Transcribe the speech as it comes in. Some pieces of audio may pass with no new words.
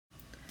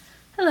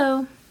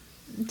Hello.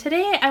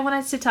 Today I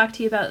wanted to talk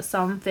to you about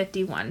Psalm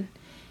 51.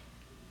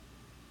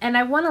 And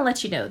I want to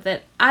let you know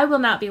that I will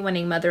not be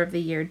winning Mother of the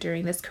Year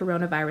during this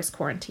coronavirus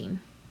quarantine.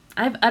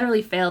 I've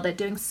utterly failed at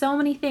doing so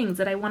many things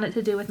that I wanted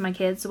to do with my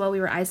kids while we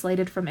were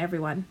isolated from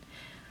everyone.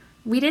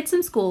 We did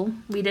some school,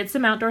 we did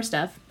some outdoor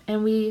stuff,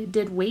 and we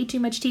did way too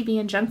much TV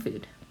and junk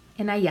food.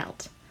 And I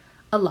yelled.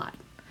 A lot.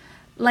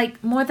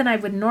 Like more than I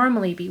would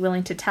normally be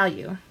willing to tell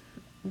you.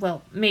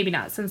 Well, maybe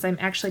not, since I'm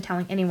actually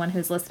telling anyone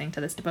who's listening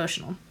to this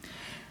devotional.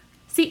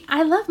 See,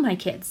 I love my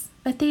kids,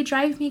 but they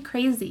drive me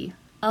crazy.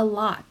 A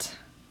lot.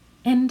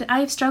 And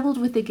I've struggled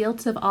with the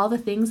guilt of all the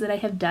things that I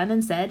have done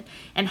and said,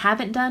 and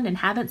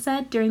haven't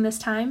said during this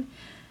time.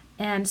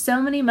 And so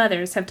many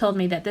mothers have told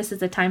me that this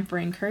is a time for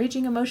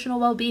encouraging emotional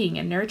well-being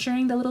and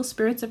nurturing the little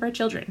spirits of our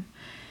children.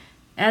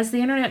 As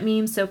the internet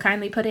memes so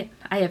kindly put it,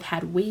 I have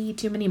had way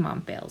too many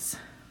mom fails.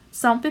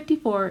 Psalm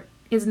 54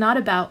 is not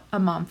about a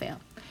mom fail.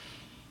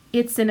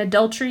 It's an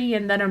adultery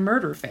and then a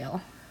murder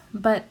fail.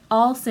 But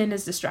all sin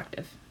is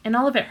destructive, and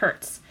all of it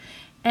hurts.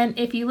 And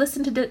if you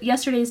listened to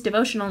yesterday's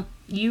devotional,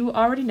 you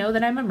already know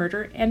that I'm a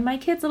murderer, and my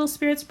kids' little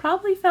spirits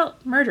probably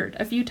felt murdered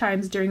a few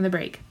times during the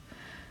break.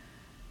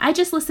 I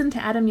just listened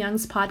to Adam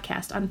Young's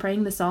podcast on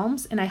praying the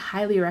Psalms, and I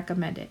highly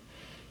recommend it.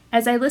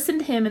 As I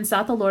listened to him and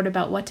sought the Lord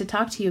about what to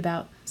talk to you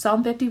about,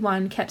 Psalm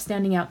 51 kept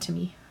standing out to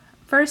me.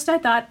 First, I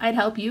thought I'd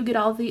help you get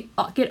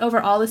over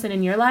all the sin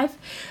in your life,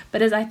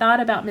 but as I thought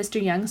about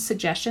Mr. Young's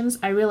suggestions,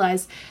 I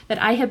realized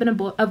that I have been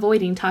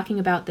avoiding talking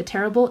about the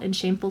terrible and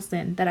shameful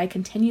sin that I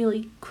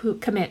continually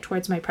commit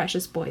towards my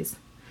precious boys.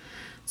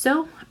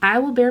 So, I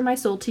will bare my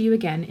soul to you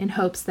again in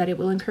hopes that it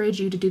will encourage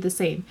you to do the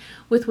same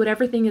with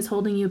whatever thing is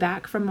holding you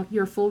back from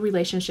your full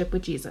relationship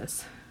with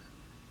Jesus.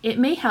 It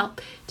may help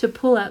to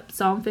pull up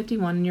Psalm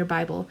 51 in your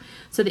Bible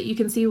so that you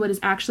can see what is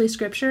actually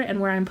Scripture and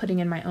where I'm putting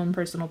in my own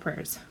personal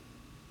prayers.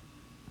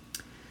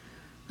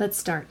 Let's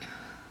start.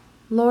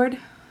 Lord,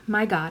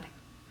 my God,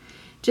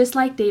 just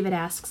like David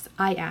asks,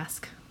 I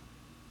ask.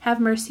 Have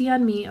mercy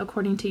on me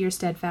according to your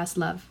steadfast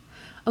love,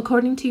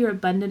 according to your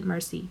abundant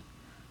mercy.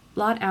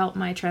 Blot out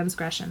my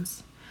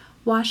transgressions.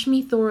 Wash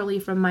me thoroughly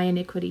from my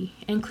iniquity,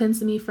 and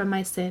cleanse me from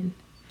my sin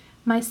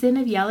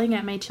of yelling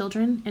at my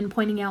children and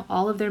pointing out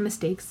all of their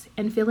mistakes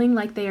and feeling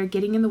like they are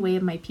getting in the way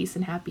of my peace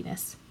and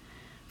happiness.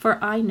 For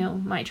I know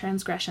my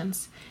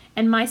transgressions,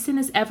 and my sin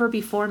is ever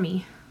before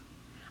me.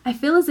 I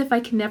feel as if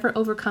I can never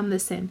overcome the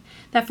sin,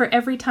 that for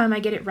every time I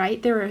get it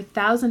right, there are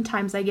 1,000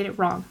 times I get it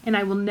wrong, and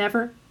I will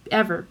never,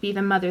 ever be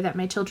the mother that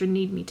my children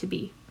need me to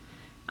be.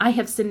 I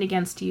have sinned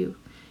against you.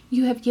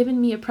 You have given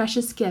me a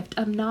precious gift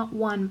of not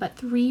one, but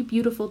 3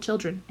 beautiful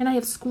children, and I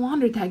have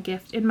squandered that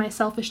gift in my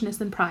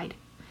selfishness and pride.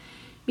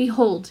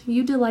 Behold,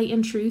 you delight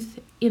in truth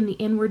in the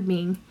inward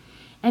being,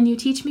 and you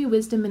teach me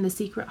wisdom in the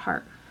secret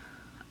heart.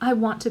 I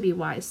want to be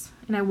wise,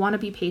 and I want to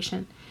be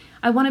patient.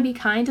 I want to be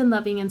kind and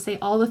loving and say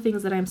all the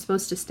things that I am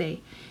supposed to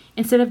say.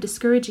 Instead of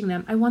discouraging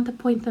them, I want to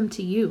point them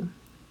to you.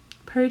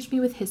 Purge me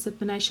with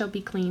hyssop, and I shall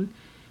be clean.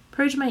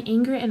 Purge my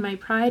anger and my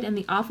pride and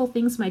the awful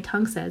things my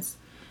tongue says.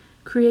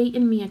 Create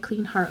in me a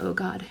clean heart, O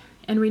God,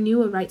 and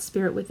renew a right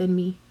spirit within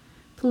me.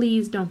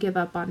 Please don't give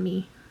up on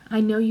me. I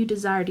know you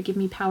desire to give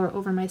me power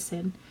over my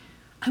sin.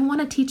 I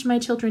want to teach my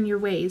children your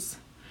ways.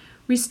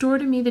 Restore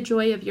to me the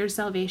joy of your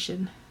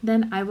salvation.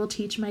 Then I will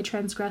teach my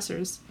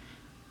transgressors,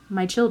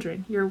 my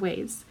children, your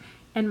ways,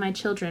 and my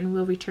children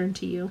will return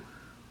to you.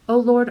 O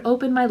Lord,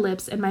 open my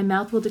lips, and my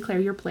mouth will declare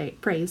your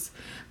praise.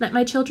 Let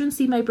my children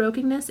see my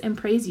brokenness and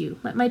praise you.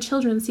 Let my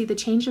children see the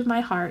change of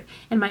my heart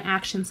and my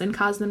actions and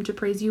cause them to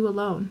praise you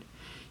alone.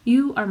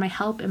 You are my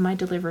help and my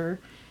deliverer.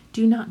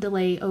 Do not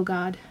delay, O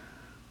God.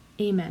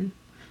 Amen.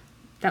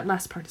 That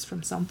last part is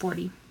from Psalm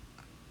 40.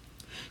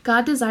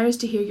 God desires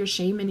to hear your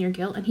shame and your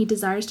guilt, and he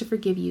desires to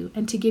forgive you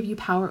and to give you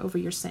power over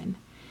your sin.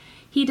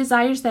 He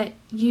desires that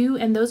you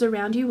and those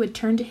around you would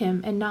turn to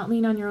him and not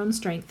lean on your own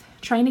strength,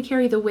 trying to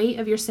carry the weight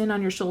of your sin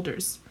on your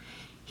shoulders.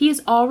 He has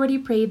already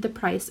paid the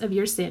price of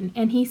your sin,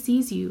 and he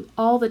sees you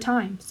all the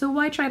time. So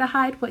why try to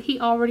hide what he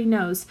already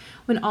knows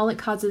when all it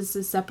causes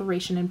is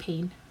separation and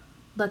pain?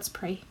 Let's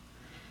pray.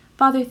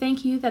 Father,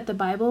 thank you that the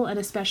Bible, and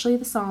especially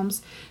the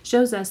Psalms,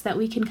 shows us that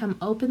we can come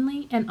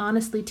openly and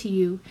honestly to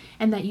you,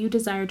 and that you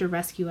desire to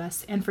rescue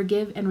us and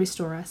forgive and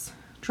restore us.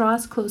 Draw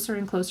us closer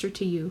and closer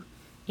to you.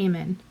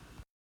 Amen.